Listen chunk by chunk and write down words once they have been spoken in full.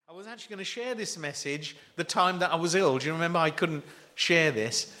actually going to share this message the time that I was ill. Do you remember I couldn't share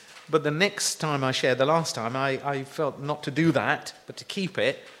this? But the next time I shared, the last time, I felt not to do that, but to keep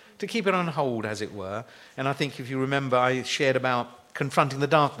it on hold, as it were. And I think if you remember, I shared about confronting the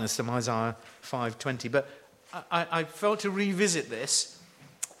darkness from Isaiah 5:20. But I felt to revisit this,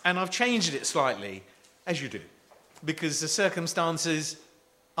 and I've changed it slightly, as you do, because the circumstances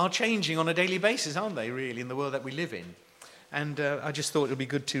are changing on a daily basis, aren't they, really, in the world that we live in? And I just thought it would be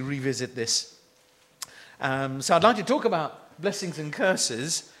good to revisit this. So I'd like to talk about blessings and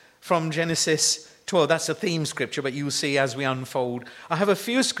curses from Genesis 12. That's a theme scripture, but you will see as we unfold. I have a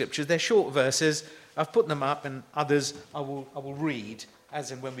few scriptures. They're short verses. I've put them up, and others I will read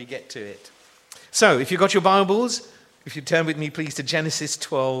as and when we get to it. So if you've got your Bibles, if you turn with me, please, to Genesis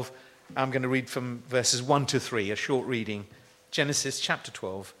 12. I'm going to read from verses 1 to 3, a short reading. Genesis chapter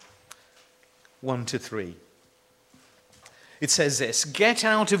 12, 1 to 3. It says this: "Get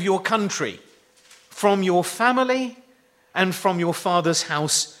out of your country, from your family, and from your father's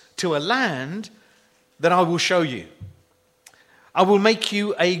house to a land that I will show you. I will make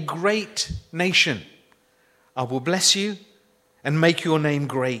you a great nation. I will bless you and make your name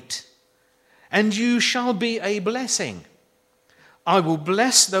great, and you shall be a blessing. I will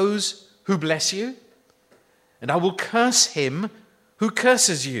bless those who bless you, and I will curse him who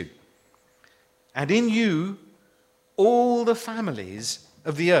curses you. And in you all the families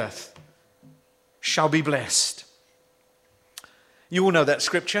of the earth shall be blessed." You all know that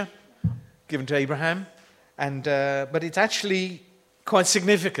scripture given to Abraham, but it's actually quite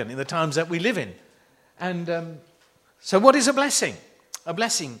significant in the times that we live in. And so what is a blessing? A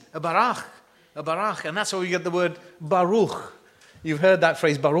blessing, a barach, and that's where we get the word Baruch. You've heard that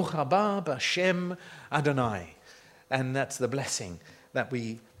phrase, Baruch haba b'Shem Adonai. And that's the blessing that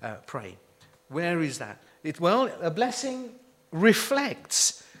we pray. Where is that? A blessing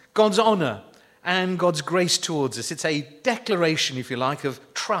reflects God's honor and God's grace towards us. It's a declaration, if you like, of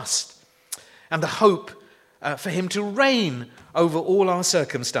trust and the hope for him to reign over all our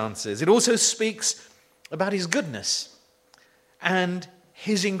circumstances. It also speaks about his goodness and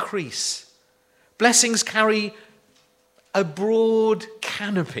his increase. Blessings carry a broad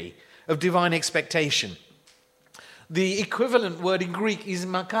canopy of divine expectation. The equivalent word in Greek is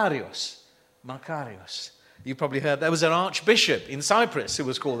makarios. Makarios. You probably heard there was an archbishop in Cyprus who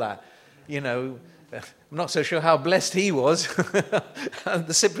was called that. You know, I'm not so sure how blessed he was. The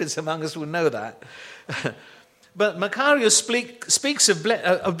Cypriots among us will know that. But Makarios speaks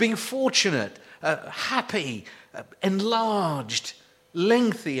of being fortunate, happy, enlarged,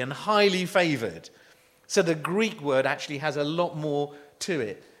 lengthy, and highly favored. So the Greek word actually has a lot more to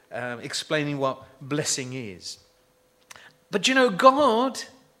it, explaining what blessing is. But you know, God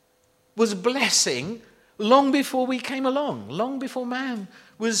was blessing long before we came along, long before man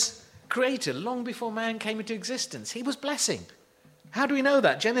was created, long before man came into existence. He was blessing. How do we know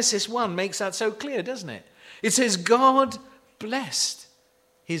that? Genesis 1 makes that so clear, doesn't it? It says God blessed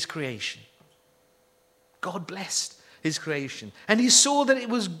his creation. God blessed his creation. And he saw that it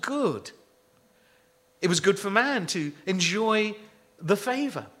was good. It was good for man to enjoy the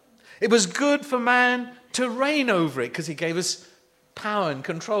favor. It was good for man to reign over it because he gave us power and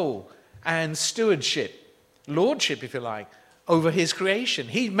control and stewardship, lordship, if you like, over his creation.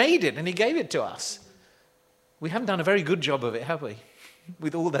 He made it and he gave it to us. We haven't done a very good job of it, have we?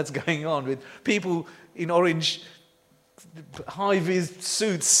 With all that's going on, with people in orange high-vis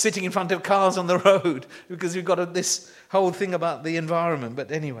suits sitting in front of cars on the road because we've got this whole thing about the environment.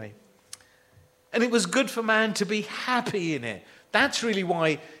 But anyway. And it was good for man to be happy in it. That's really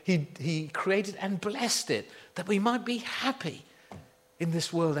why he created and blessed it, that we might be happy in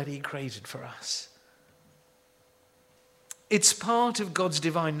this world that he created for us. It's part of God's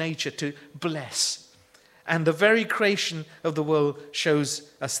divine nature to bless. And the very creation of the world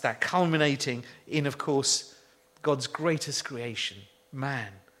shows us that, culminating in, of course, God's greatest creation,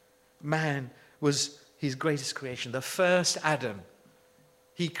 man. Man was his greatest creation, the first Adam.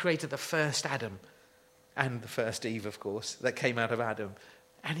 He created the first Adam and the first Eve, of course, that came out of Adam.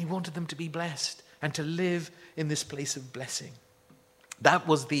 And he wanted them to be blessed and to live in this place of blessing. That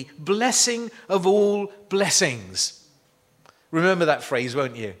was the blessing of all blessings. Remember that phrase,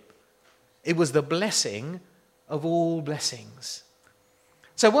 won't you? It was the blessing of all blessings.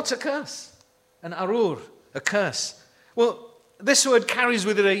 So what's a curse? An arur, a curse. Well, this word carries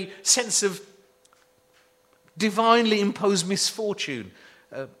with it a sense of divinely imposed misfortune,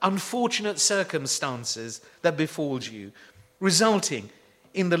 unfortunate circumstances that befalls you, resulting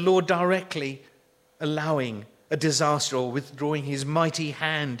in the Lord directly allowing a disaster or withdrawing his mighty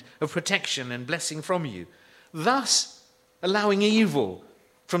hand of protection and blessing from you, thus allowing evil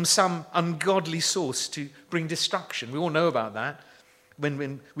from some ungodly source to bring destruction. We all know about that.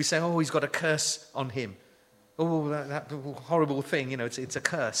 When we say, oh, he's got a curse on him. Oh, that horrible thing, it's a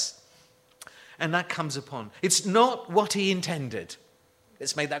curse. And that comes upon. It's not what he intended.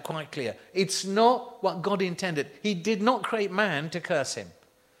 Let's make that quite clear. It's not what God intended. He did not create man to curse him.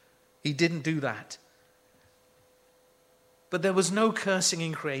 He didn't do that. But there was no cursing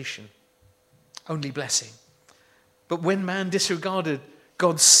in creation, only blessing. But when man disregarded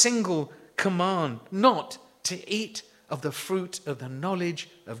God's single command not to eat of the fruit of the knowledge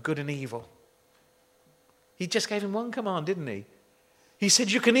of good and evil. He just gave him one command, didn't he? He said,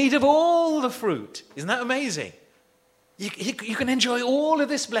 you can eat of all the fruit. Isn't that amazing? You can enjoy all of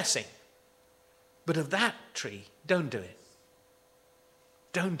this blessing. But of that tree, don't do it.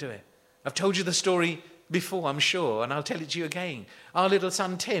 Don't do it. I've told you the story before, I'm sure, and I'll tell it to you again. Our little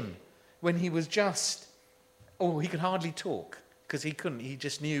son Tim, when he was he could hardly talk because he couldn't. He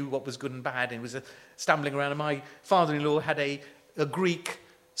just knew what was good and bad and was stumbling around. And my father-in-law had a Greek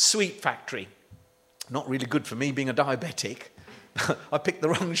sweet factory. Not really good for me being a diabetic. I picked the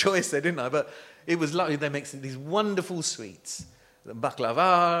wrong choice there, didn't I? But it was lovely. They make these wonderful sweets.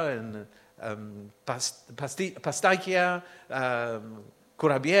 Baklava and pastaikia,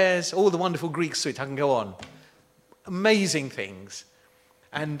 kurabiers, all the wonderful Greek sweets. I can go on. Amazing things.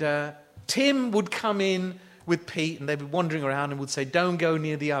 And Tim would come in with Pete and they'd be wandering around and would say, don't go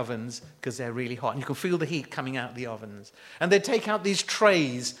near the ovens because they're really hot. And you can feel the heat coming out of the ovens. And they'd take out these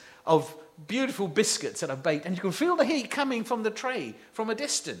trays of beautiful biscuits that are baked. And you can feel the heat coming from the tray from a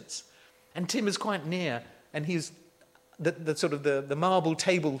distance. And Tim is quite near. And he's the marble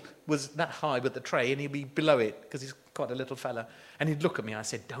table was that high with the tray. And he'd be below it because he's quite a little fella. And he'd look at me. I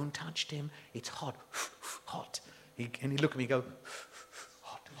said, don't touch Tim. It's hot. Hot. And he'd look at me and go,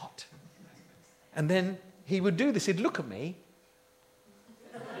 hot, hot. And then he would do this. He'd look at me.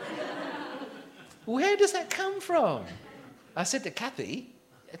 Where does that come from? I said to Kathy,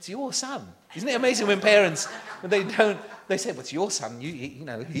 it's your son. Isn't it amazing when parents, they say, well, it's your son.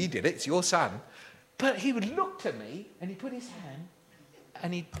 He did it. It's your son. But he would look at me and he put his hand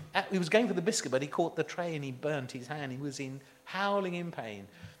and he was going for the biscuit, but he caught the tray and he burnt his hand. He was howling in pain.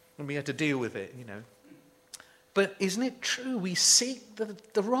 And we had to deal with it, But isn't it true? We seek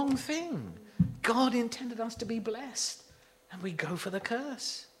the wrong thing. God intended us to be blessed, and we go for the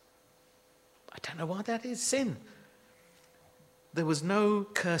curse. I don't know why that is. Sin. There was no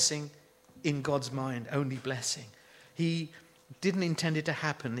cursing in God's mind, only blessing. He didn't intend it to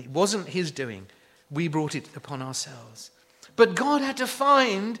happen. It wasn't his doing. We brought it upon ourselves. But God had to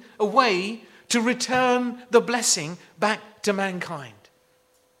find a way to return the blessing back to mankind.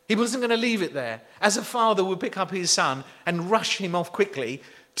 He wasn't going to leave it there. As a father would pick up his son and rush him off quickly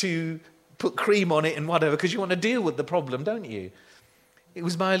to put cream on it and whatever, because you want to deal with the problem, don't you? It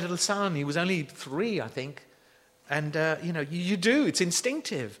was my little son. He was only 3, I think. And, you do. It's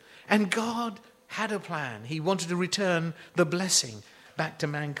instinctive. And God had a plan. He wanted to return the blessing back to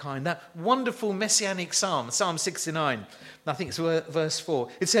mankind. That wonderful messianic psalm, Psalm 69, I think it's verse 4.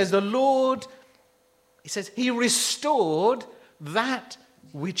 It says, the Lord, he restored that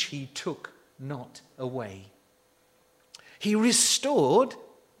which he took not away. He restored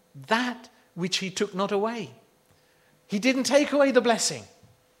that which he took not away. He didn't take away the blessing.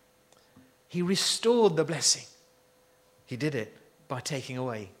 He restored the blessing. He did it by taking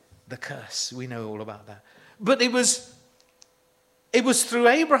away the curse. We know all about that. But it was through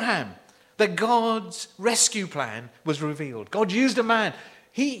Abraham that God's rescue plan was revealed. God used a man.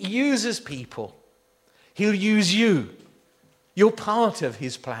 He uses people. He'll use you. You're part of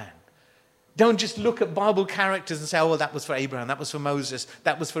his plan. Don't just look at Bible characters and say, oh, well, that was for Abraham, that was for Moses,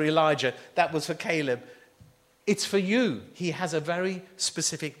 that was for Elijah, that was for Caleb. It's for you. He has a very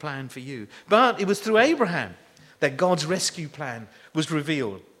specific plan for you. But it was through Abraham that God's rescue plan was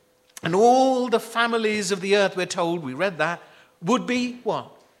revealed. And all the families of the earth, we're told, we read that, would be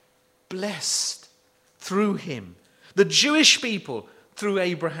what? Blessed through him. The Jewish people, through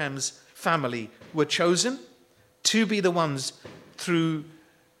Abraham's family, were chosen to be the ones through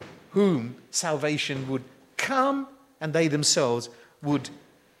whom salvation would come, and they themselves would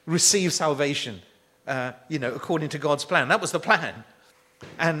receive salvation, according to God's plan. That was the plan.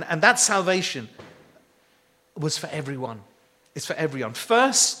 And that salvation was for everyone. It's for everyone.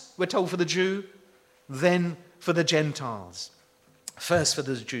 First, we're told, for the Jew, then for the Gentiles. First for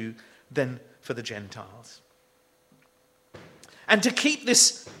the Jew, then for the Gentiles. And to keep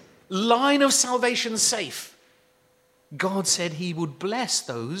this line of salvation safe, God said he would bless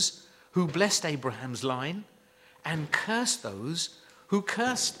those who blessed Abraham's line and curse those who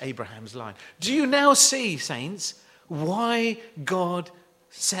cursed Abraham's line. Do you now see, saints, why God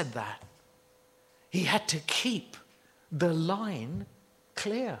said that, he had to keep the line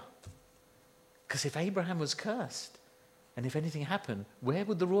clear. Because if Abraham was cursed, and if anything happened, where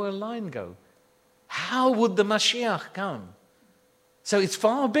would the royal line go? How would the Mashiach come? So it's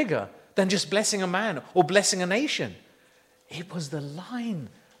far bigger than just blessing a man or blessing a nation. It was the line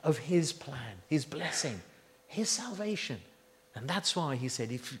of his plan, his blessing, his salvation. And that's why he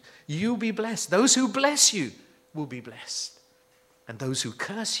said, if you be blessed, those who bless you will be blessed. And those who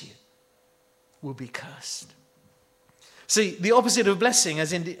curse you will be cursed. See, the opposite of blessing,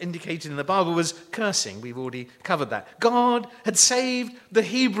 as indicated in the Bible, was cursing. We've already covered that. God had saved the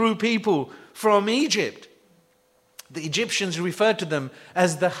Hebrew people from Egypt. The Egyptians referred to them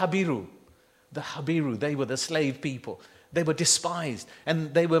as the Habiru. The Habiru, they were the slave people. They were despised.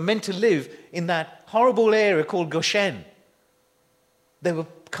 And they were meant to live in that horrible area called Goshen. They were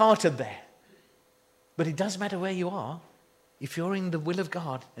carted there. But it doesn't matter where you are. If you're in the will of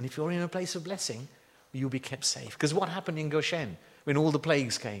God and if you're in a place of blessing, you'll be kept safe. Because what happened in Goshen when all the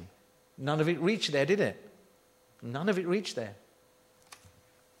plagues came? None of it reached there, did it? None of it reached there.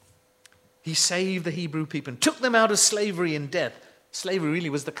 He saved the Hebrew people and took them out of slavery and death. Slavery really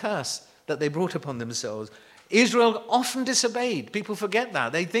was the curse that they brought upon themselves. Israel often disobeyed. People forget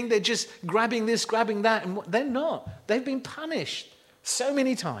that. They think they're just grabbing this, grabbing that, and they're not. They've been punished so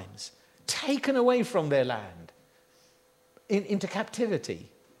many times, taken away from their land, into captivity.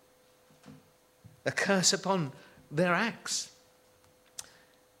 A curse upon their acts.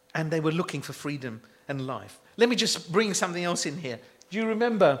 And they were looking for freedom and life. Let me just bring something else in here. Do you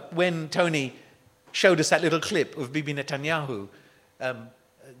remember when Tony showed us that little clip of Bibi Netanyahu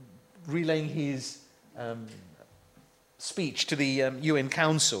relaying his speech to the UN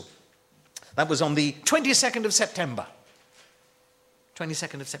Council? That was on the 22nd of September.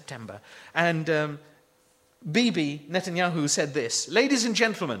 22nd of September. And Bibi Netanyahu said this: "Ladies and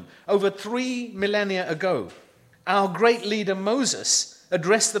gentlemen, over 3 millennia ago, our great leader Moses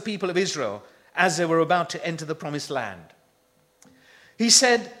addressed the people of Israel as they were about to enter the promised land. He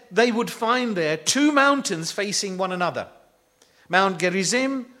said they would find there 2 mountains facing one another. Mount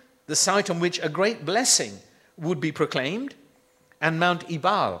Gerizim, the site on which a great blessing would be proclaimed, and Mount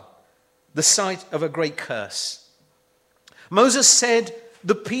Ebal, the site of a great curse. Moses said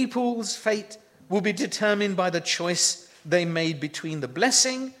the people's fate will be determined by the choice they made between the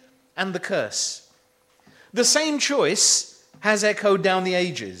blessing and the curse. The same choice has echoed down the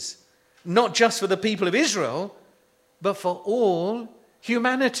ages, not just for the people of Israel, but for all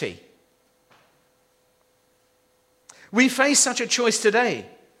humanity. We face such a choice today.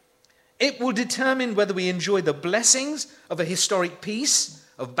 It will determine whether we enjoy the blessings of a historic peace,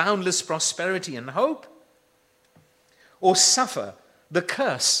 of boundless prosperity and hope, or suffer the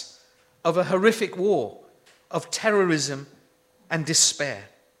curse of a horrific war, of terrorism and despair."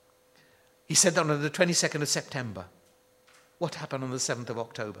 He said that on the 22nd of September. What happened on the 7th of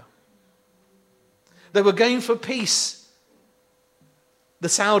October? They were going for peace. The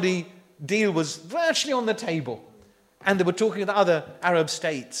Saudi deal was virtually on the table, and they were talking to other Arab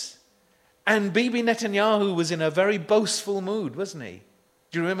states. And Bibi Netanyahu was in a very boastful mood, wasn't he?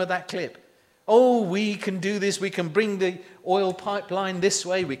 Do you remember that clip? Oh, we can do this, we can bring the oil pipeline this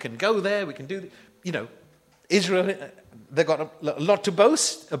way, we can go there, we can do... Israel, they've got a lot to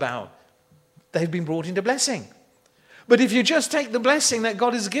boast about. They've been brought into blessing. But if you just take the blessing that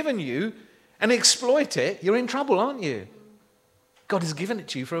God has given you and exploit it, you're in trouble, aren't you? God has given it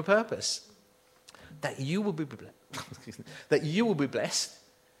to you for a purpose. That you will be blessed, that you will be blessed,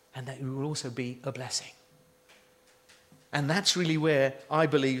 and that you will also be a blessing. And that's really where I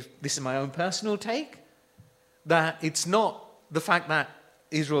believe, this is my own personal take, that it's not the fact that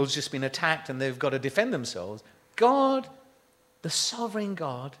Israel's just been attacked and they've got to defend themselves. God, the sovereign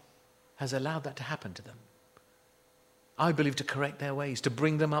God, has allowed that to happen to them. I believe to correct their ways, to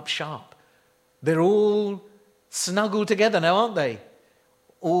bring them up sharp. They're all snuggled together now, aren't they?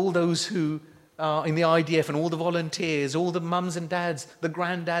 All those who are in the IDF and all the volunteers, all the mums and dads, the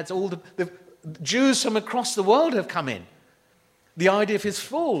granddads, all the Jews from across the world have come in. The IDF is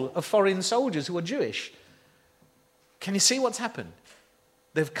full of foreign soldiers who are Jewish. Can you see what's happened?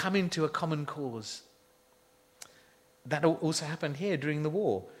 They've come into a common cause. That also happened here during the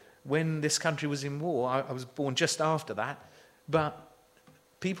war. When this country was in war, I was born just after that, but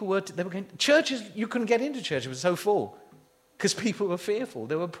people were going, churches, you couldn't get into church, it was so full, because people were fearful,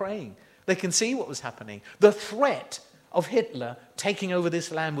 they were praying. They can see what was happening. The threat of Hitler taking over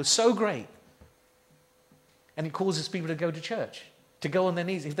this land was so great, and it causes people to go to church, to go on their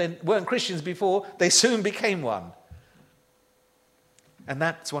knees. If they weren't Christians before, they soon became one. And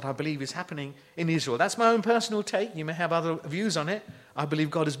that's what I believe is happening in Israel. That's my own personal take. You may have other views on it. I believe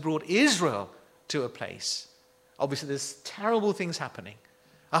God has brought Israel to a place. Obviously, there's terrible things happening.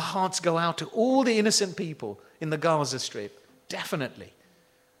 Our hearts go out to all the innocent people in the Gaza Strip. Definitely.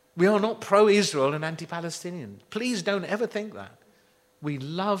 We are not pro-Israel and anti-Palestinian. Please don't ever think that. We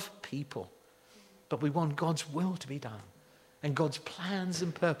love people, but we want God's will to be done and God's plans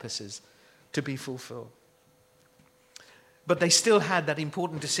and purposes to be fulfilled. But they still had that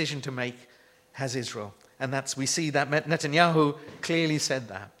important decision to make as Israel. And we see that Netanyahu clearly said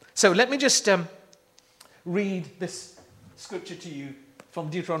that. So let me just read this scripture to you from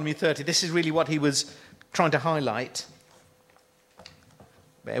Deuteronomy 30. This is really what he was trying to highlight.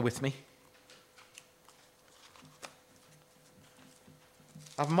 Bear with me.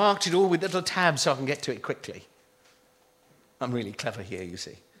 I've marked it all with little tabs so I can get to it quickly. I'm really clever here, you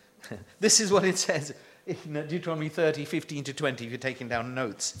see. This is what it says in Deuteronomy 30, 15 to 20, if you're taking down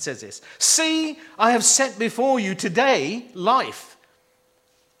notes. It says this: "See, I have set before you today life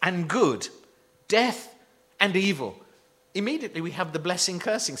and good, death and evil." Immediately we have the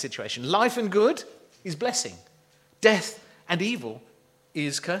blessing-cursing situation. Life and good is blessing. Death and evil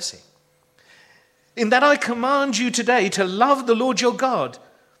is cursing. "In that I command you today to love the Lord your God,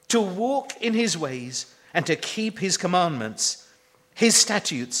 to walk in his ways, and to keep his commandments, his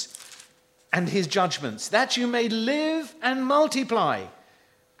statutes, and his judgments, that you may live and multiply.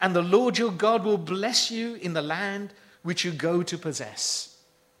 And the Lord your God will bless you in the land which you go to possess.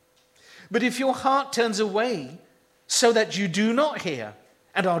 But if your heart turns away, so that you do not hear,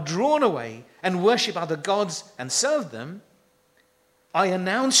 and are drawn away, and worship other gods and serve them, I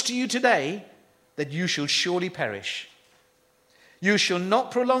announce to you today that you shall surely perish. You shall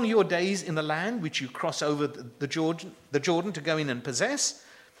not prolong your days in the land which you cross over the Jordan to go in and possess.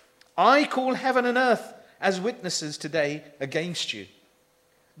 I call heaven and earth as witnesses today against you,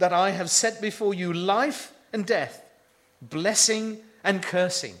 that I have set before you life and death, blessing and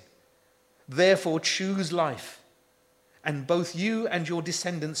cursing. Therefore choose life, and both you and your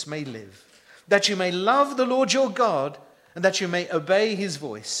descendants may live, that you may love the Lord your God, and that you may obey his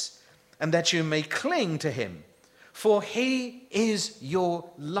voice, and that you may cling to him, for he is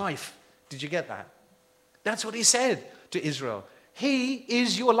your life." Did you get that? That's what he said to Israel. He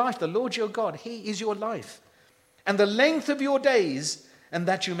is your life, the Lord your God. He is your life. "And the length of your days, and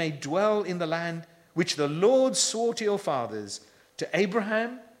that you may dwell in the land which the Lord swore to your fathers, to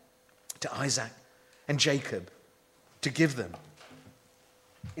Abraham, to Isaac, and Jacob, to give them."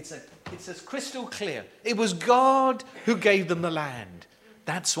 It's as crystal clear. It was God who gave them the land.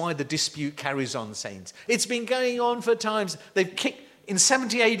 That's why the dispute carries on, saints. It's been going on for times. In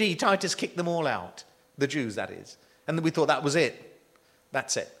 70 AD, Titus kicked them all out. The Jews, that is. And we thought that was it.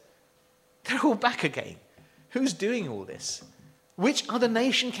 That's it. They're all back again. Who's doing all this? Which other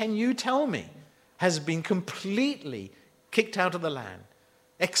nation, can you tell me, has been completely kicked out of the land,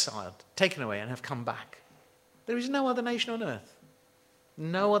 exiled, taken away, and have come back? There is no other nation on earth.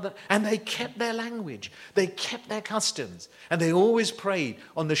 No other. And they kept their language. They kept their customs. And they always prayed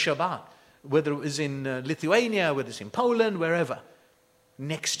on the Shabbat, whether it was in Lithuania, whether it's in Poland, wherever.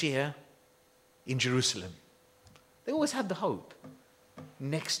 Next year, in Jerusalem. They always had the hope.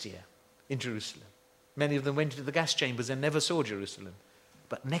 Next year, in Jerusalem. Many of them went into the gas chambers and never saw Jerusalem.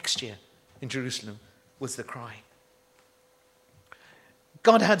 But next year, in Jerusalem, was the cry.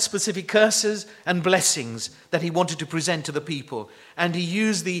 God had specific curses and blessings that he wanted to present to the people. And he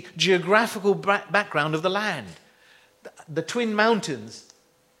used the geographical background of the land. The twin mountains,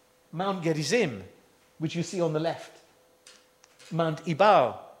 Mount Gerizim, which you see on the left. Mount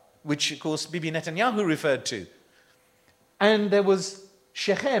Ebal, which of course Bibi Netanyahu referred to. And there was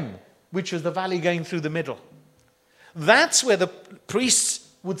Shechem, which was the valley going through the middle. That's where the priests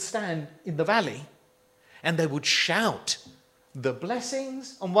would stand in the valley and they would shout the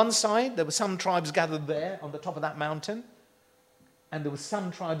blessings on one side. There were some tribes gathered there on the top of that mountain, and there were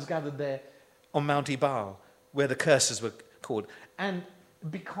some tribes gathered there on Mount Ebal where the curses were called. And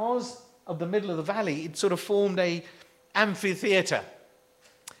because of the middle of the valley, it sort of formed a amphitheater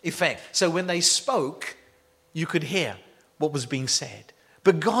effect. So when they spoke, you could hear what was being said.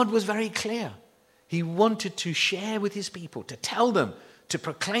 But God was very clear. He wanted to share with his people, to tell them, to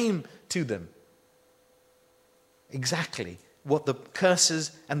proclaim to them exactly what the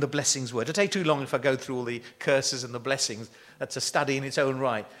curses and the blessings were. It'll take too long if I go through all the curses and the blessings. That's a study in its own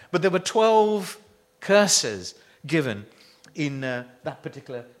right. But there were 12 curses given in that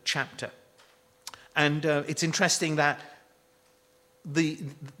particular chapter. And it's interesting that the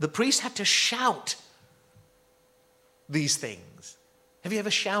priest had to shout these things. Have you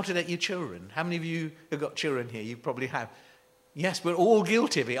ever shouted at your children? How many of you have got children here? You probably have. Yes, we're all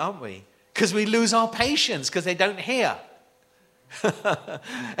guilty of it, aren't we? Because we lose our patience because they don't hear.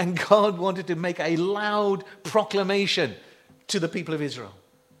 And God wanted to make a loud proclamation to the people of Israel.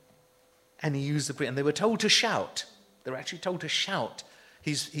 And he used and they were told to shout. They were actually told to shout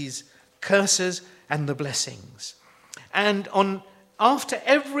his curses and the blessings. And after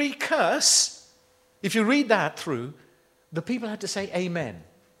every curse, if you read that through, the people had to say amen.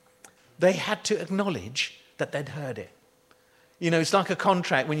 They had to acknowledge that they'd heard it. You know, it's like a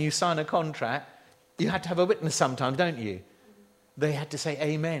contract. When you sign a contract, you had to have a witness sometimes, don't you? They had to say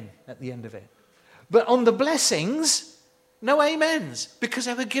amen at the end of it. But on the blessings, no amens, because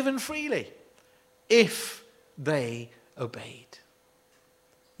they were given freely if they obeyed.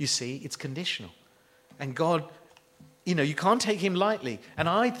 You see, it's conditional. And God, you know, you can't take him lightly. And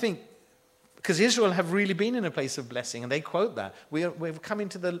I think, because Israel have really been in a place of blessing, and they quote that. We've come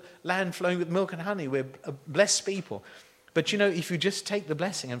into the land flowing with milk and honey. We're a blessed people. But, you know, if you just take the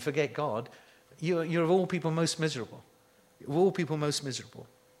blessing and forget God, you're of all people most miserable. Of all people most miserable.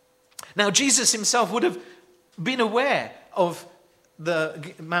 Now, Jesus himself would have been aware of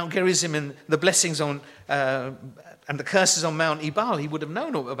the Mount Gerizim and the blessings on and the curses on Mount Ebal. He would have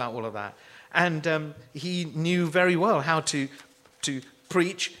known about all of that. And he knew very well how to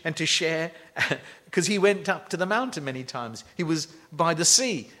preach and to share, because he went up to the mountain many times. He was by the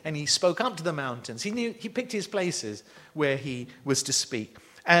sea and he spoke up to the mountains. He picked his places where he was to speak.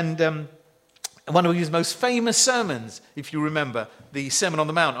 And one of his most famous sermons, if you remember, the Sermon on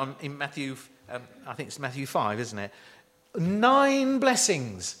the Mount in Matthew, I think it's Matthew 5, isn't it? 9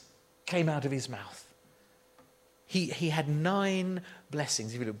 blessings came out of his mouth. He had 9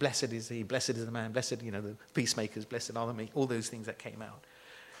 blessings. If you look, blessed is he, blessed is the man, blessed, you know, the peacemakers, blessed are the meek, all those things that came out.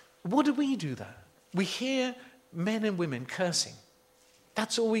 What do we do though? We hear men and women cursing.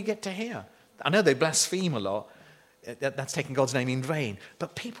 That's all we get to hear. I know they blaspheme a lot. That's taking God's name in vain.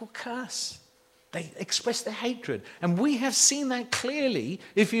 But people curse. They express their hatred. And we have seen that clearly.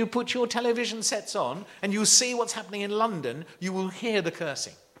 If you put your television sets on and you see what's happening in London, you will hear the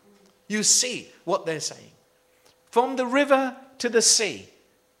cursing. You see what they're saying. From the river to the sea,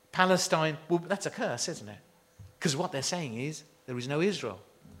 Palestine, well, that's a curse, isn't it? Because what they're saying is there is no Israel,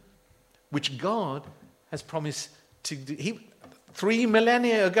 which God has promised to do. 3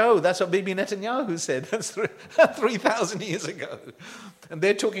 millennia ago, that's what Bibi Netanyahu said. That's 3,000 years ago. And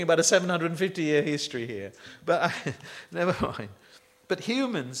they're talking about a 750-year history here. But never mind. But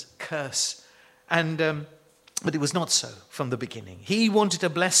humans curse. But it was not so from the beginning. He wanted to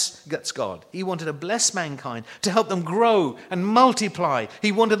bless, that's God. He wanted to bless mankind, to help them grow and multiply.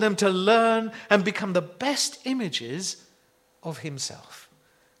 He wanted them to learn and become the best images of himself.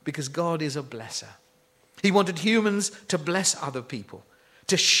 Because God is a blesser. He wanted humans to bless other people,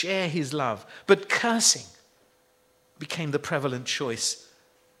 to share his love. But cursing became the prevalent choice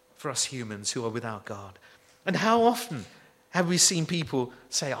for us humans who are without God. And how often have we seen people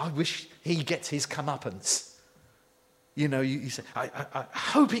say, I wish he gets his comeuppance. You know, you say, I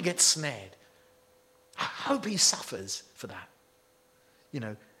hope he gets snared. I hope he suffers for that. You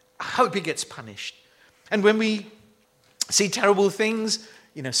know, I hope he gets punished. And when we see terrible things,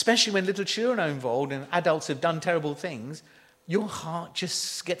 you know, especially when little children are involved and adults have done terrible things, your heart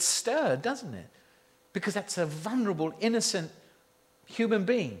just gets stirred, doesn't it? Because that's a vulnerable, innocent human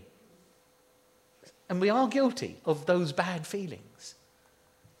being. And we are guilty of those bad feelings.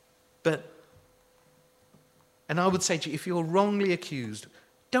 And I would say to you, if you're wrongly accused,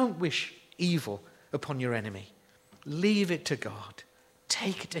 don't wish evil upon your enemy. Leave it to God.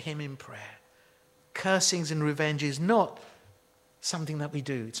 Take it to him in prayer. Cursings and revenge is not something that we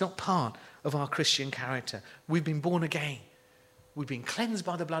do. It's not part of our Christian character. We've been born again. We've been cleansed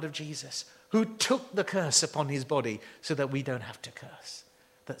by the blood of Jesus, who took the curse upon his body so that we don't have to curse,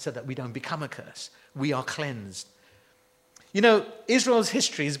 so that we don't become a curse. We are cleansed. You know, Israel's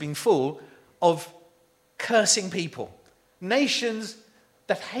history has been full of cursing people. Nations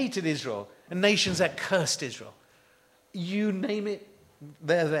that hated Israel and nations that cursed Israel. You name it,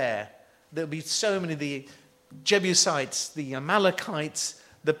 they're there. There'll be so many, the Jebusites, the Amalekites,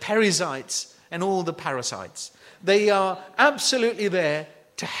 the Perizzites, and all the parasites. They are absolutely there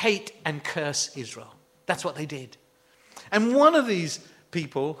to hate and curse Israel. That's what they did. And one of these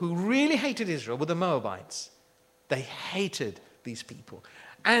people who really hated Israel were the Moabites. They hated these people.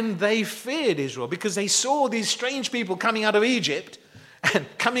 And they feared Israel because they saw these strange people coming out of Egypt and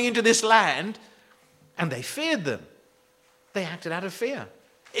coming into this land, and they feared them. They acted out of fear.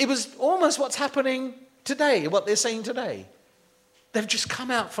 It was almost what's happening today, what they're saying today. They've just come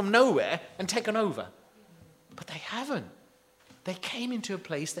out from nowhere and taken over. But they haven't. They came into a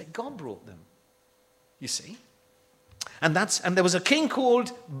place that God brought them. You see? And there was a king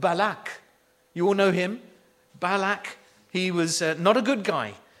called Balak. You all know him. Balak, he was not a good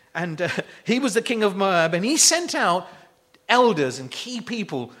guy. And he was the king of Moab. And he sent out elders and key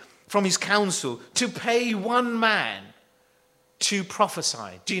people from his council to pay one man to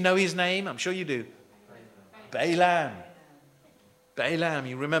prophesy. Do you know his name? I'm sure you do. Balaam. Balaam,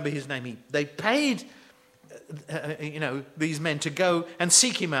 you remember his name. They paid these men to go and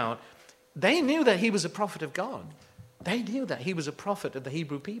seek him out. They knew that he was a prophet of God. They knew that he was a prophet of the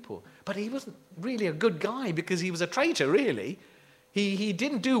Hebrew people. But he wasn't really a good guy because he was a traitor, really. He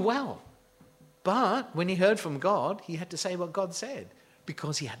didn't do well. But when he heard from God, he had to say what God said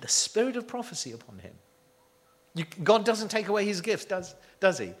because he had the spirit of prophecy upon him. God doesn't take away his gifts,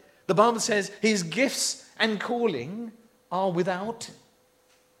 does he? The Bible says his gifts and calling are without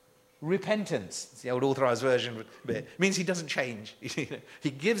repentance. It's the old authorized version. It means he doesn't change. He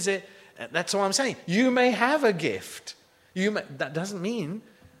gives it. That's what I'm saying. You may have a gift. That doesn't mean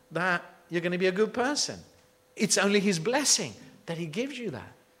that you're going to be a good person. It's only his blessing that he gives you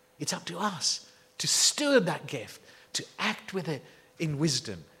that. It's up to us to steward that gift, to act with it in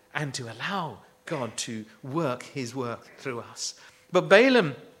wisdom, and to allow God to work his work through us. But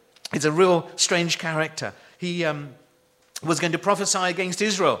Balaam is a real strange character. He was going to prophesy against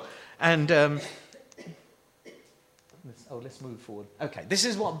Israel. And let's move forward. Okay, this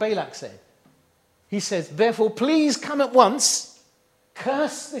is what Balak said. He says, therefore, please come at once,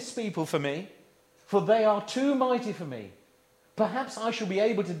 curse this people for me, for they are too mighty for me. Perhaps I shall be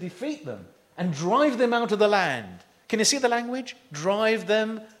able to defeat them and drive them out of the land. Can you see the language? Drive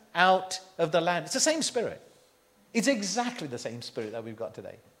them out of the land. It's the same spirit. It's exactly the same spirit that we've got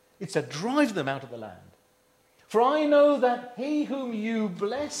today. It's to drive them out of the land. For I know that he whom you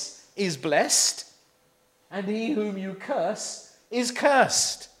bless is blessed, and he whom you curse is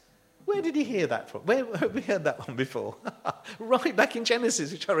cursed. Where did he hear that from? Where have we heard that one before? Right back in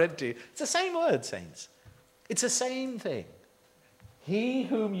Genesis, which I read to you. It's the same word, saints. It's the same thing. He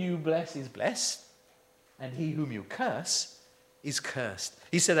whom you bless is blessed, and he whom you curse is cursed.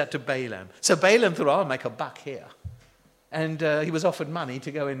 He said that to Balaam. So Balaam thought, I'll make a buck here. And he was offered money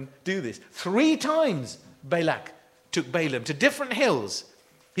to go and do this. 3 times Balak took Balaam to different hills.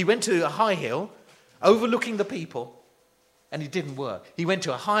 He went to a high hill overlooking the people, and it didn't work. He went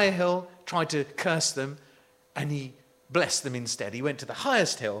to a higher hill, tried to curse them, and he blessed them instead. He went to the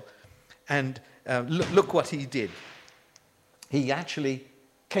highest hill, and look what he did. He actually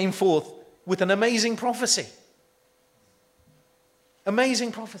came forth with an amazing prophecy.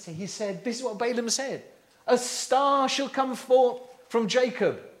 Amazing prophecy. He said, this is what Balaam said. A star shall come forth from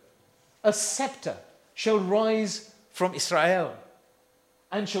Jacob. A scepter shall rise from Israel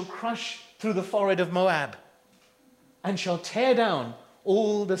and shall crush through the forehead of Moab and shall tear down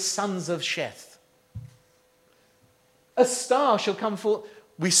all the sons of Sheth. A star shall come forth.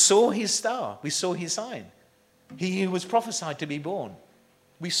 We saw his star. We saw his sign. He who was prophesied to be born.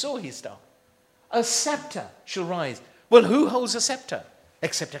 We saw his star. A scepter shall rise. Well, who holds a scepter?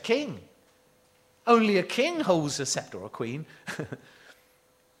 Except a king. Only a king holds a scepter, or a queen.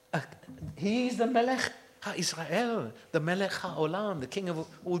 He's the Melech HaIsrael, the Melech HaOlam, the king of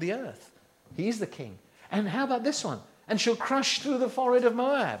all the earth. He's the king. And how about this one? And shall crush through the forehead of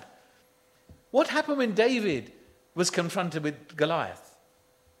Moab. What happened when David was confronted with Goliath?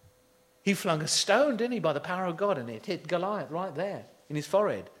 He flung a stone, didn't he, by the power of God, and it hit Goliath right there in his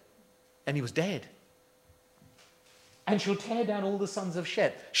forehead. And he was dead. And shall tear down all the sons of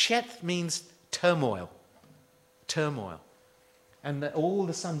Sheth. Sheth means turmoil. Turmoil. And that all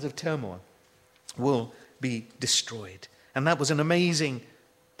the sons of turmoil will be destroyed. And that was an amazing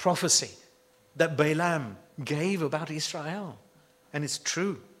prophecy that Balaam gave about Israel. And it's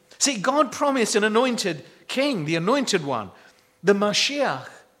true. See, God promised an anointed king, the anointed one, the Mashiach,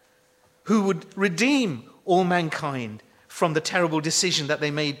 who would redeem all mankind from the terrible decision that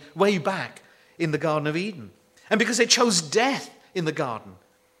they made way back in the Garden of Eden. And because they chose death in the garden,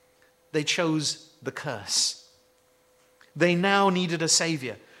 they chose the curse. They now needed a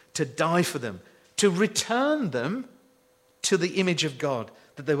savior to die for them, to return them to the image of God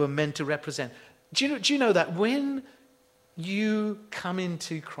that they were meant to represent. Do you know that when you come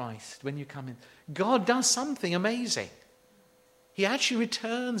into Christ, when you come in, God does something amazing. He actually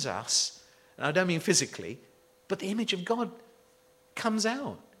returns us, and I don't mean physically, but the image of God comes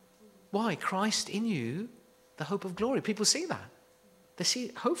out. Why? Christ in you, the hope of glory. People see that. They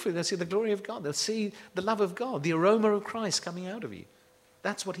see, hopefully they'll see the glory of God. They'll see the love of God, the aroma of Christ coming out of you.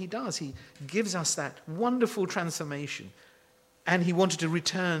 That's what he does. He gives us that wonderful transformation. And he wanted to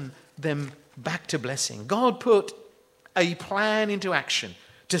return them back to blessing. God put a plan into action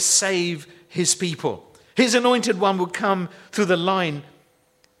to save his people. His anointed one would come through the line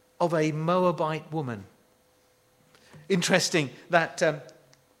of a Moabite woman. Interesting that,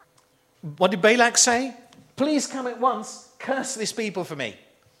 what did Balak say? Please come at once, curse this people for me.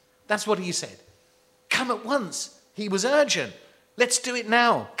 That's what he said. Come at once. He was urgent. Let's do it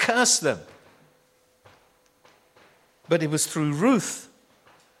now. Curse them. But it was through Ruth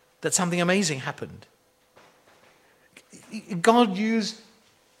that something amazing happened. God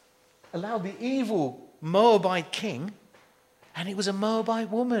allowed the evil Moabite king, and it was a Moabite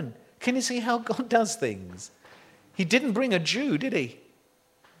woman. Can you see how God does things? He didn't bring a Jew, did he?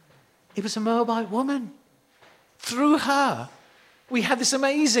 It was a Moabite woman. Through her, we had this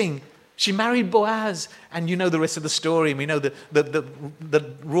amazing. She married Boaz, and you know the rest of the story. We know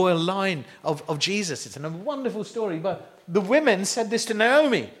the royal line of Jesus. It's a wonderful story. But the women said this to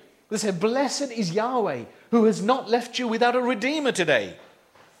Naomi. They said, "Blessed is Yahweh, who has not left you without a redeemer today.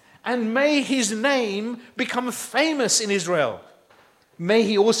 And may his name become famous in Israel. May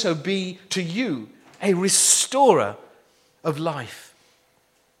he also be to you a restorer of life."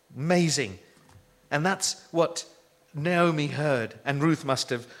 Amazing. And that's what Naomi heard, and Ruth must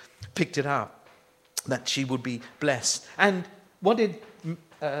have picked it up, that she would be blessed. And what did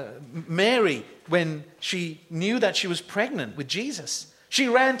Mary, when she knew that she was pregnant with Jesus? She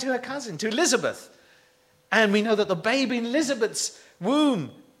ran to her cousin, to Elizabeth. And we know that the baby in Elizabeth's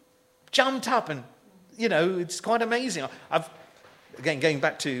womb jumped up, and, it's quite amazing. Again, going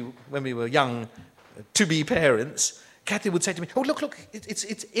back to when we were young, to-be parents, Kathy would say to me, "Oh, look,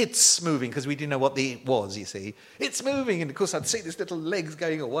 it's moving," because we didn't know what the "it" was, you see. It's moving, and of course I'd see this little legs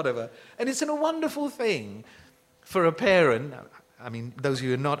going or whatever. And it's a wonderful thing for a parent. I mean, those of you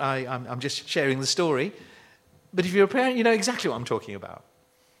who are not, I'm just sharing the story. But if you're a parent, you know exactly what I'm talking about.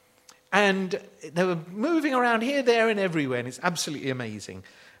 And they were moving around here, there, and everywhere, and it's absolutely amazing.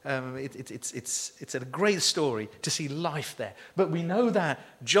 It's a great story to see life there. But we know that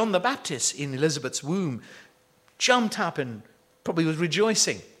John the Baptist in Elizabeth's womb jumped up and probably was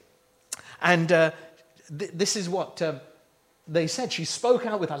rejoicing. And this is what they said. She spoke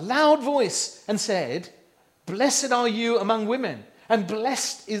out with a loud voice and said, "Blessed are you among women, and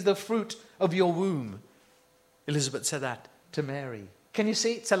blessed is the fruit of your womb." Elizabeth said that to Mary. Can you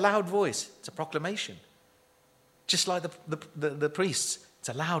see? It's a loud voice. It's a proclamation. Just like the priests. It's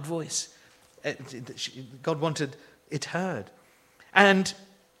a loud voice. God wanted it heard. And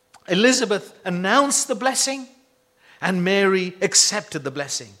Elizabeth announced the blessing, and Mary accepted the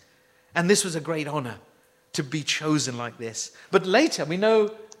blessing. And this was a great honor to be chosen like this. But later, we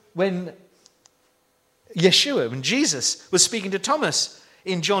know when Jesus was speaking to Thomas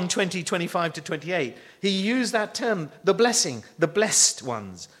in John 20:25-28, he used that term, the blessing, the blessed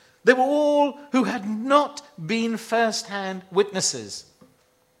ones. They were all who had not been first-hand witnesses.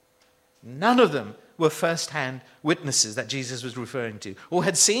 None of them were first-hand witnesses that Jesus was referring to, or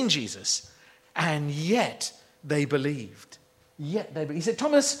had seen Jesus. And yet they believed. He said,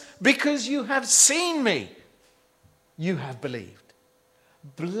 "Thomas, because you have seen me, you have believed.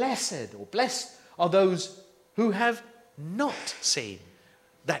 Blessed or blessed are those who have not seen."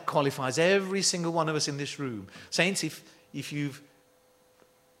 That qualifies every single one of us in this room. Saints, if you've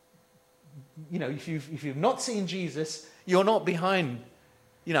not seen Jesus, you're not behind.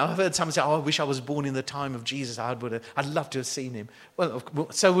 I've heard someone say, "Oh, I wish I was born in the time of Jesus. I'd love to have seen him." Well,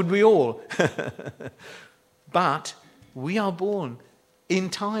 so would we all. But we are born in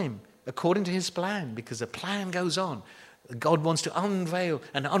time, according to his plan, because the plan goes on. God wants to unveil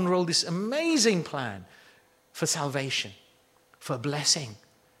and unroll this amazing plan for salvation, for blessing.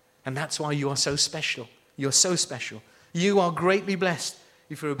 And that's why you are so special. You're so special. You are greatly blessed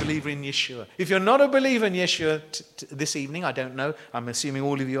if you're a believer in Yeshua. If you're not a believer in Yeshua this evening, I don't know, I'm assuming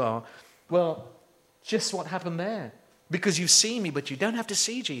all of you are, well, just what happened there. Because you've seen me, but you don't have to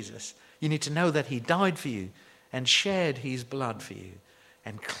see Jesus. You need to know that he died for you and shared his blood for you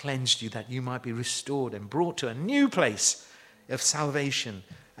and cleansed you, that you might be restored and brought to a new place of salvation.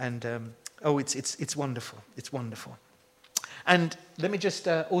 And it's wonderful. It's wonderful. And let me just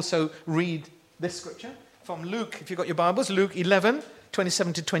also read this scripture from Luke, if you've got your Bibles, Luke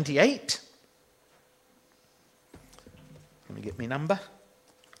 11:27-28. Let me get my number.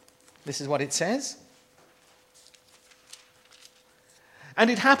 This is what it says. "And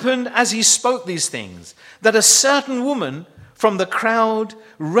it happened as he spoke these things, that a certain woman from the crowd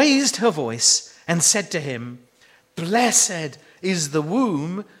raised her voice and said to him, 'Blessed is the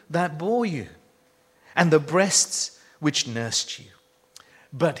womb that bore you, and the breasts which nursed you.'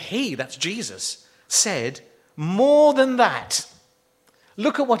 But he," that's Jesus, "said, 'More than that.'"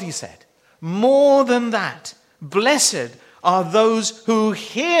 Look at what he said. "More than that. Blessed are those who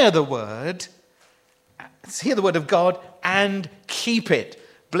hear the word hear the word of God and keep it.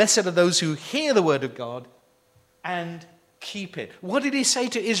 Blessed are those who hear the word of God and keep it. What did he say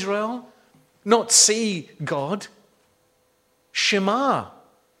to Israel? Not see God. Shema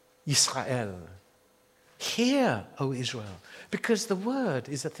Yisrael. Hear, O Israel. Because the word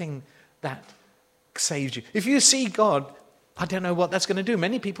is the thing that saves you. If you see God, I don't know what that's going to do.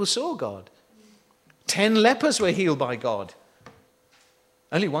 Many people saw God. 10 lepers were healed by God.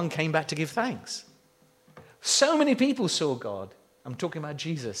 Only one came back to give thanks. So many people saw God. I'm talking about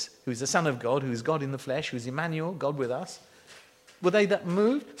Jesus, who is the Son of God, who is God in the flesh, who is Emmanuel, God with us. Were they that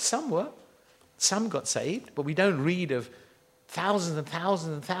moved? Some were. Some got saved, but we don't read of thousands and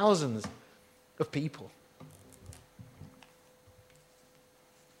thousands and thousands of people.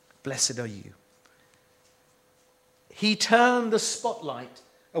 Blessed are you. He turned the spotlight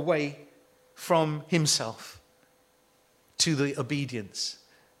away from himself to the obedience.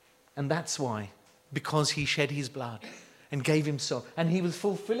 And that's why, because he shed his blood and gave himself. And he was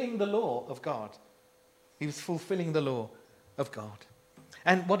fulfilling the law of God. He was fulfilling the law of God.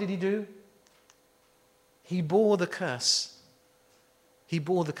 And what did he do? He bore the curse. He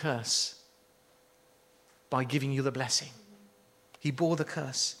bore the curse by giving you the blessing. He bore the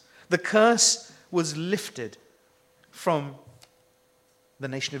curse. The curse was lifted from the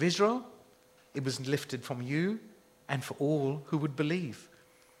nation of Israel. It was lifted from you and for all who would believe.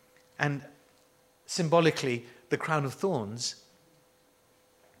 And symbolically, the crown of thorns,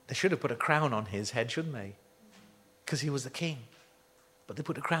 they should have put a crown on his head, shouldn't they? Because he was the king. But they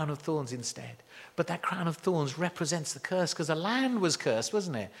put a crown of thorns instead. But that crown of thorns represents the curse, because the land was cursed,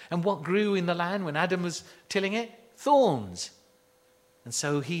 wasn't it? And what grew in the land when Adam was tilling it? Thorns. And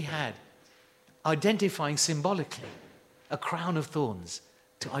so he had, identifying symbolically, a crown of thorns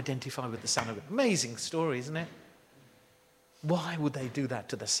to identify with the Son of God. Amazing story, isn't it? Why would they do that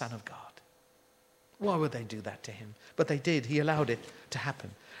to the Son of God? Why would they do that to him? But they did. He allowed it to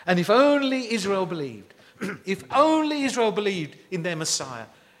happen. And if only Israel believed, if only Israel believed in their Messiah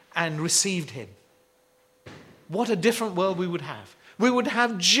and received him, what a different world we would have. We would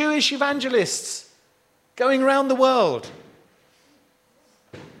have Jewish evangelists going around the world.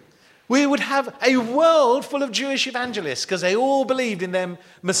 We would have a world full of Jewish evangelists because they all believed in their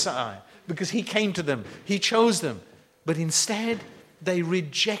Messiah, because he came to them, he chose them. But instead, they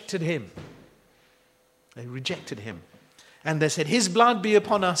rejected him. They rejected him. And they said, his blood be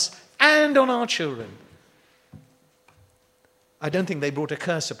upon us and on our children. I don't think they brought a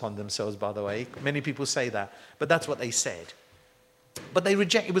curse upon themselves, by the way. Many people say that, but that's what they said. But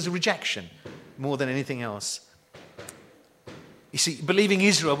it was a rejection more than anything else. You see, believing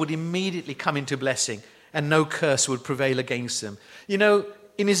Israel would immediately come into blessing and no curse would prevail against them. You know,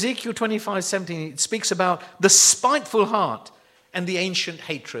 in Ezekiel 25:17, it speaks about the spiteful heart and the ancient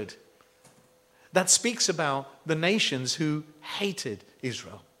hatred. That speaks about the nations who hated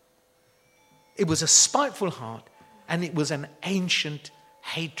Israel. It was a spiteful heart and it was an ancient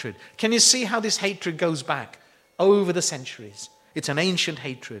hatred. Can you see how this hatred goes back over the centuries? It's an ancient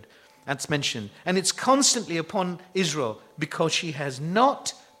hatred that's mentioned. And it's constantly upon Israel because she has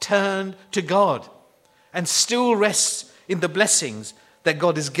not turned to God and still rests in the blessings that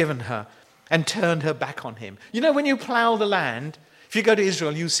God has given her and turned her back on him. You know, when you plow the land, if you go to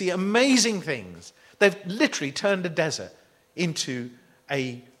Israel, you see amazing things. They've literally turned a desert into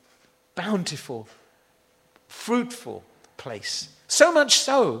a bountiful, fruitful place. So much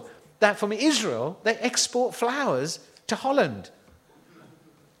so that from Israel, they export flowers to Holland.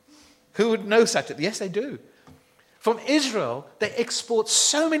 Who would know such a thing? Yes, they do. From Israel, they export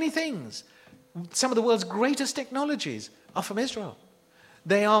so many things. Some of the world's greatest technologies are from Israel.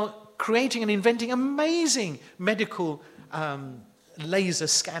 They are creating and inventing amazing medical laser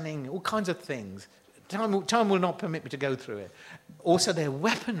scanning, all kinds of things. Time will not permit me to go through it. Also, their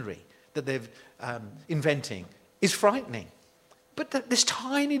weaponry that they're inventing is frightening. But this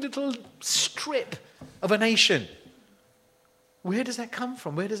tiny little strip of a nation, where does that come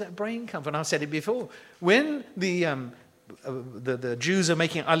from? Where does that brain come from? I've said it before. When the Jews are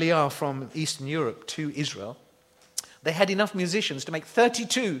making aliyah from Eastern Europe to Israel, they had enough musicians to make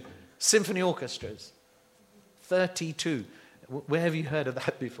 32 symphony orchestras. 32. Where have you heard of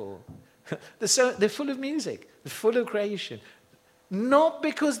that before? They're full of music. They're full of creation. Not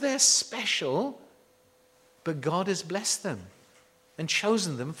because they're special, but God has blessed them and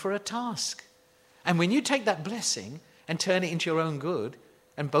chosen them for a task. And when you take that blessing and turn it into your own good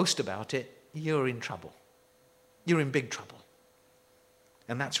and boast about it, you're in trouble. You're in big trouble.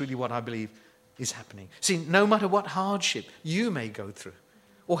 And that's really what I believe is happening. See, no matter what hardship you may go through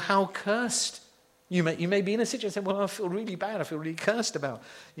or how cursed you may be in a situation and say, well, I feel really bad. I feel really cursed about,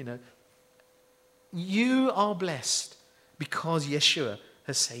 You are blessed because Yeshua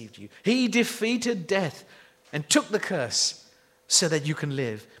has saved you. He defeated death and took the curse so that you can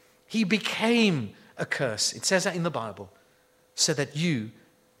live. He became a curse. It says that in the Bible, so that you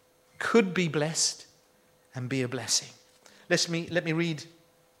could be blessed and be a blessing. Let me read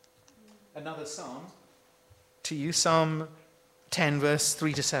another psalm to you. Psalm 10, verse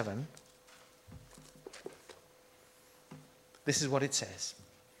 3 to 7. This is what it says.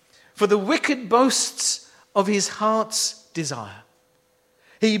 For the wicked boasts of his heart's desire.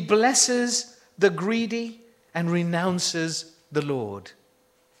 He blesses the greedy and renounces the Lord.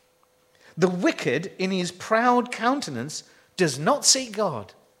 The wicked in his proud countenance does not seek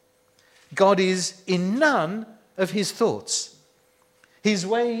God. God is in none of his thoughts. His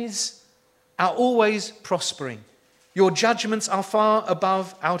ways are always prospering. Your judgments are far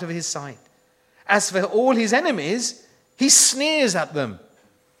above out of his sight. As for all his enemies, he sneers at them.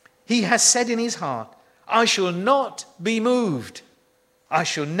 He has said in his heart, I shall not be moved. I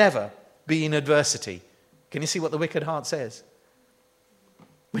shall never be in adversity. Can you see what the wicked heart says?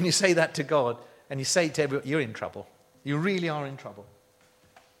 When you say that to God and you say it to everyone, you're in trouble. You really are in trouble.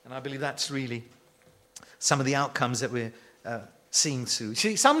 And I believe that's really some of the outcomes that we're seeing through.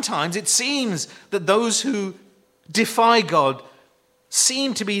 See, sometimes it seems that those who defy God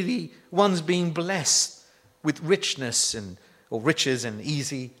seem to be the ones being blessed with richness or riches and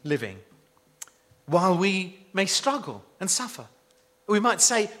easy living, while we may struggle and suffer. We might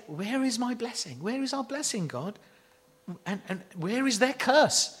say, where is my blessing? Where is our blessing, God? And where is their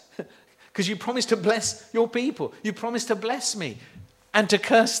curse? Because you promised to bless your people. You promised to bless me and to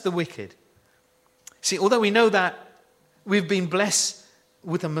curse the wicked. See, although we know that we've been blessed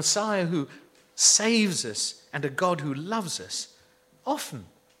with a Messiah who saves us and a God who loves us, often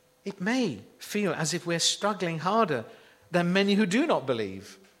it may feel as if we're struggling harder than many who do not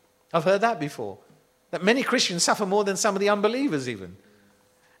believe. I've heard that before, that many Christians suffer more than some of the unbelievers even.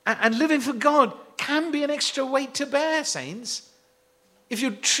 And living for God can be an extra weight to bear, saints. If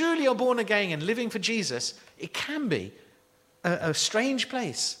you truly are born again and living for Jesus, it can be a strange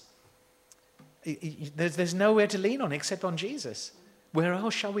place. There's nowhere to lean on except on Jesus. Where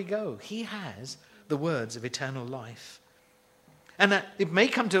else shall we go? He has the words of eternal life. And that it may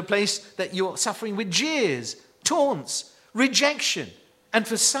come to a place that you're suffering with jeers, taunts, rejection, and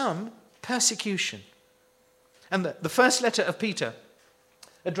for some, persecution. And the first letter of Peter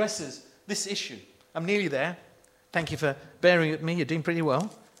addresses this issue. I'm nearly there. Thank you for bearing with me. You're doing pretty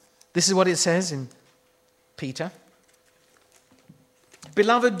well. This is what it says in Peter.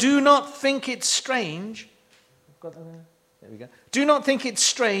 Beloved, do not think it strange. There we go. Do not think it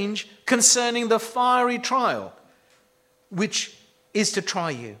strange concerning the fiery trial which is to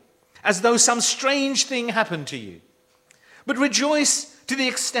try you, as though some strange thing happened to you. But rejoice to the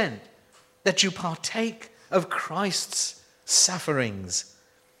extent that you partake of Christ's sufferings.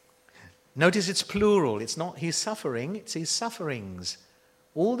 Notice it's plural. It's not his suffering, it's his sufferings.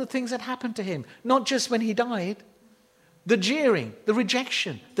 All the things that happened to him, not just when he died. The jeering, the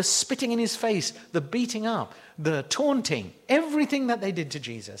rejection, the spitting in his face, the beating up, the taunting, everything that they did to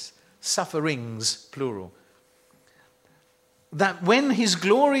Jesus. Sufferings, plural. That when his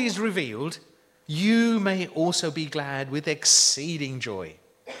glory is revealed, you may also be glad with exceeding joy.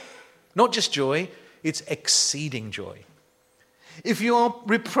 Not just joy, it's exceeding joy. If you are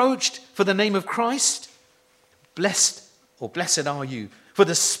reproached for the name of Christ, blessed or blessed are you, for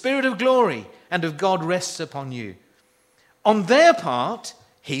the Spirit of glory and of God rests upon you. On their part,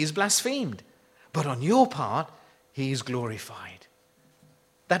 he is blasphemed, but on your part, he is glorified.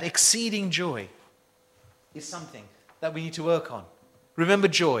 That exceeding joy is something that we need to work on. Remember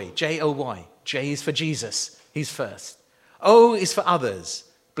joy, J-O-Y. J is for Jesus, he's first. O is for others,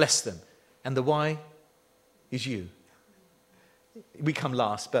 bless them. And the Y is you. We come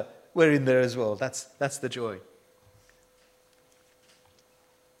last, but we're in there as well. That's the joy.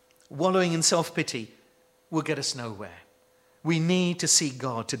 Wallowing in self-pity will get us nowhere. We need to seek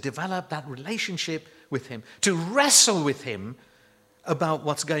God, to develop that relationship with him, to wrestle with him about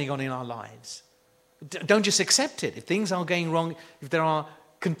what's going on in our lives. Don't just accept it. If things are going wrong, if there are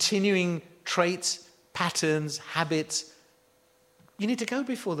continuing traits, patterns, habits, you need to go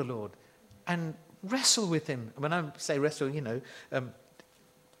before the Lord and wrestle with him. When I say wrestle,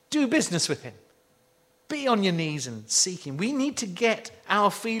 do business with him. Be on your knees and seek him. We need to get our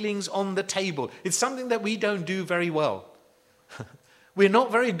feelings on the table. It's something that we don't do very well. We're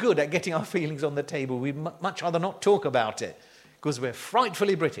not very good at getting our feelings on the table. We'd much rather not talk about it because we're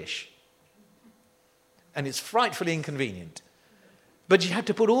frightfully British. And it's frightfully inconvenient. But you have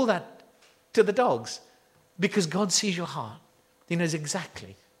to put all that to the dogs because God sees your heart. He knows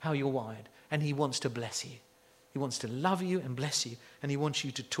exactly how you're wired, and he wants to bless you. He wants to love you and bless you, and he wants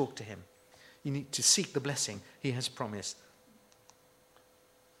you to talk to him. You need to seek the blessing he has promised.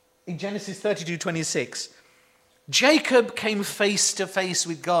 In Genesis 32:26, Jacob came face to face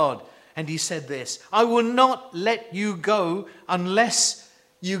with God, and he said this, I will not let you go unless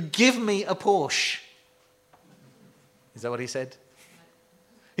you give me a Porsche. Is that what he said?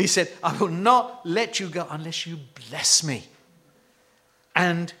 He said, I will not let you go unless you bless me.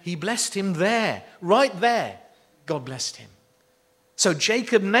 And he blessed him there, right there. God blessed him. So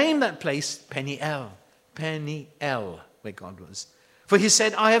Jacob named that place Peniel, where God was. For he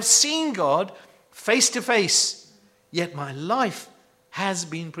said, I have seen God face to face, yet my life has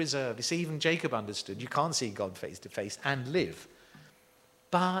been preserved. You see, even Jacob understood you can't see God face to face and live.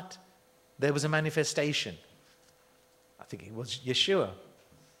 But there was a manifestation. I think it was Yeshua.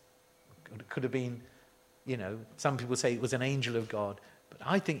 It could have been, some people say it was an angel of God. But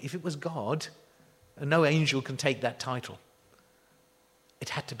I think if it was God, no angel can take that title. It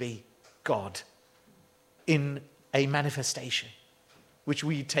had to be God in a manifestation, which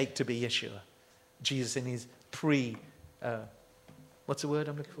we take to be Yeshua. Jesus in his what's the word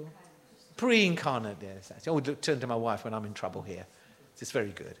I'm looking for? Pre-incarnate. Yes. I always turn to my wife when I'm in trouble here. It's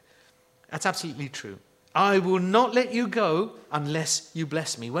very good. That's absolutely true. I will not let you go unless you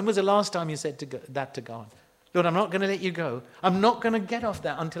bless me. When was the last time you said that to God? Lord, I'm not going to let you go. I'm not going to get off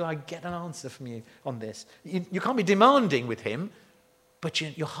that until I get an answer from you on this. You can't be demanding with him, but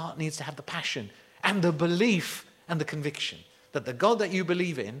your heart needs to have the passion and the belief and the conviction that the God that you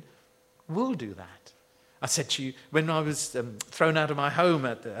believe in will do that. I said to you, when I was thrown out of my home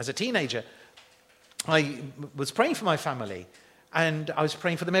as a teenager, I was praying for my family, and I was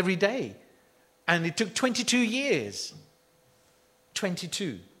praying for them every day. And it took 22 years,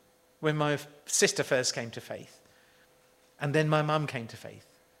 22, when my sister first came to faith. And then my mum came to faith.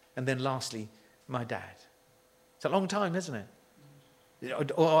 And then lastly, my dad. It's a long time, isn't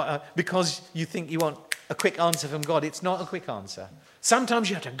it? Because you think you want a quick answer from God. It's not a quick answer. Sometimes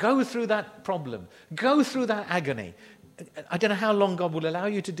you have to go through that problem, go through that agony. I don't know how long God will allow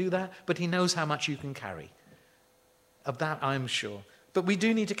you to do that, but he knows how much you can carry. Of that, I'm sure. But we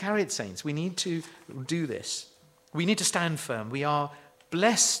do need to carry it, saints. We need to do this. We need to stand firm. We are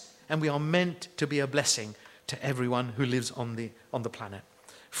blessed, and we are meant to be a blessing to everyone who lives on the planet.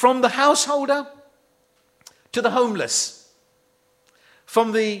 From the householder to the homeless.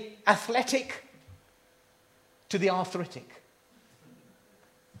 From the athletic to the arthritic.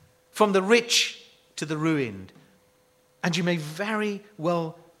 From the rich to the ruined. And you may very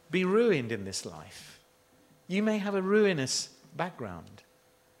well be ruined in this life. You may have a ruinous background,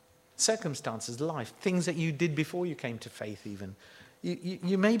 circumstances, life, things that you did before you came to faith even.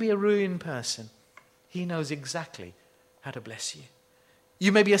 You may be a ruined person. He knows exactly how to bless you.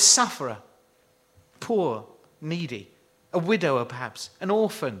 You may be a sufferer, poor, needy, a widower perhaps, an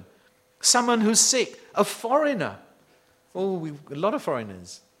orphan, someone who's sick, a foreigner. Oh, we've a lot of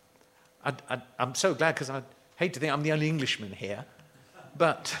foreigners. I'm so glad, because I hate to think I'm the only Englishman here,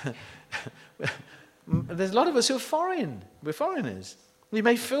 but there's a lot of us who are foreign. We're foreigners. You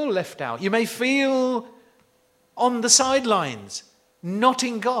may feel left out. You may feel on the sidelines. Not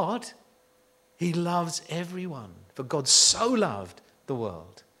in God. He loves everyone. For God so loved the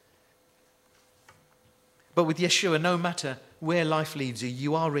world. But with Yeshua, no matter where life leads you,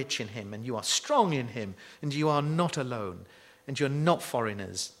 you are rich in him, and you are strong in him, and you are not alone, and you're not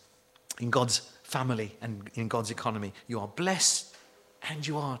foreigners in God's family and in God's economy. You are blessed, and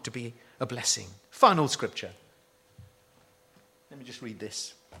you are to be a blessing. Final scripture. Let me just read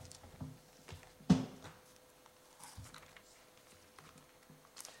this.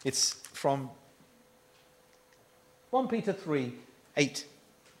 It's from 1 Peter 3, 8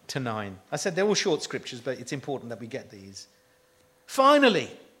 to 9. I said they're all short scriptures, but it's important that we get these. Finally,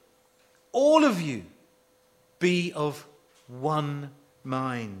 all of you be of one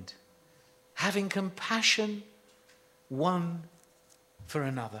mind, having compassion one for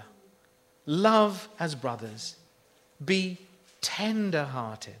another. Love as brothers. Be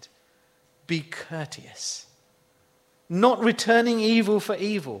tender-hearted. Be courteous. Not returning evil for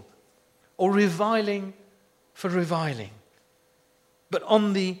evil, or reviling for reviling. But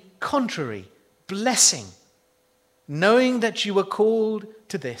on the contrary, blessing, knowing that you were called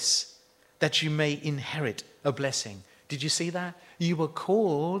to this, that you may inherit a blessing. Did you see that? You were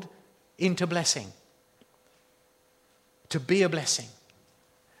called into blessing. To be a blessing.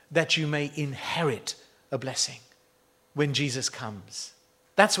 That you may inherit a blessing when Jesus comes.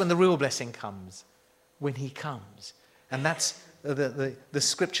 That's when the real blessing comes. When he comes. And that's the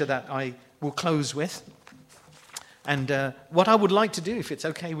scripture that I will close with. And what I would like to do, if it's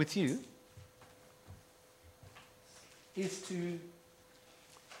okay with you, is to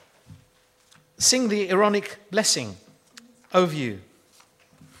sing the Aaronic blessing over you,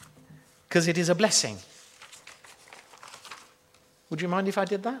 because it is a blessing. Would you mind if I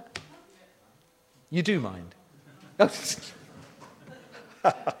did that? You do mind?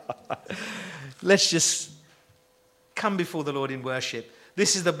 Let's just come before the Lord in worship.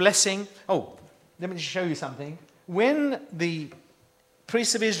 This is the blessing. Oh, let me just show you something. When the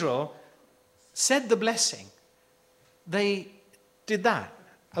priests of Israel said the blessing, they did that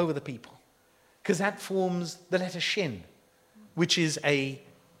over the people, because that forms the letter Shin, which is a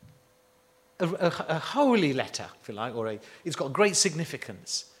holy letter, if you like, or it's got great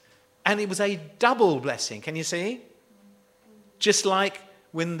significance. And it was a double blessing. Can you see? Just like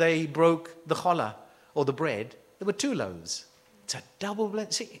when they broke the challah, or the bread, there were 2 loaves. It's a double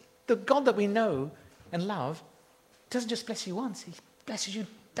blessing. See, the God that we know and love doesn't just bless you once, he blesses you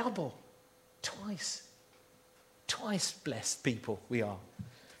double, twice. Twice blessed people we are.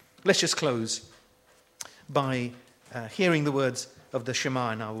 Let's just close by hearing the words of the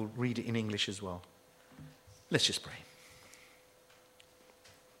Shema, and I will read it in English as well. Let's just pray.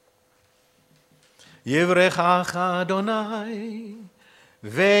 Yivrechacha Adonai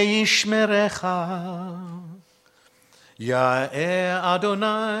ve'yishmerecha, Ya'eh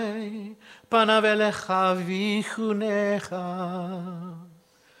Adonai panav elecha v'yichunecha,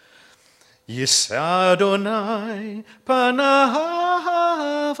 Yisa Adonai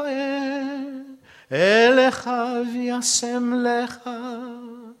panav elecha v'yasem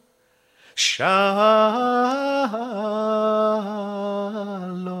lecha shalom.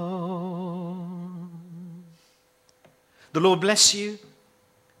 The Lord bless you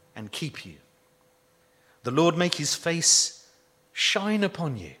and keep you. The Lord make his face shine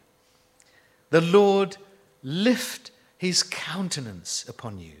upon you. The Lord lift his countenance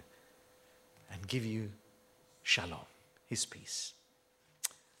upon you and give you shalom, his peace.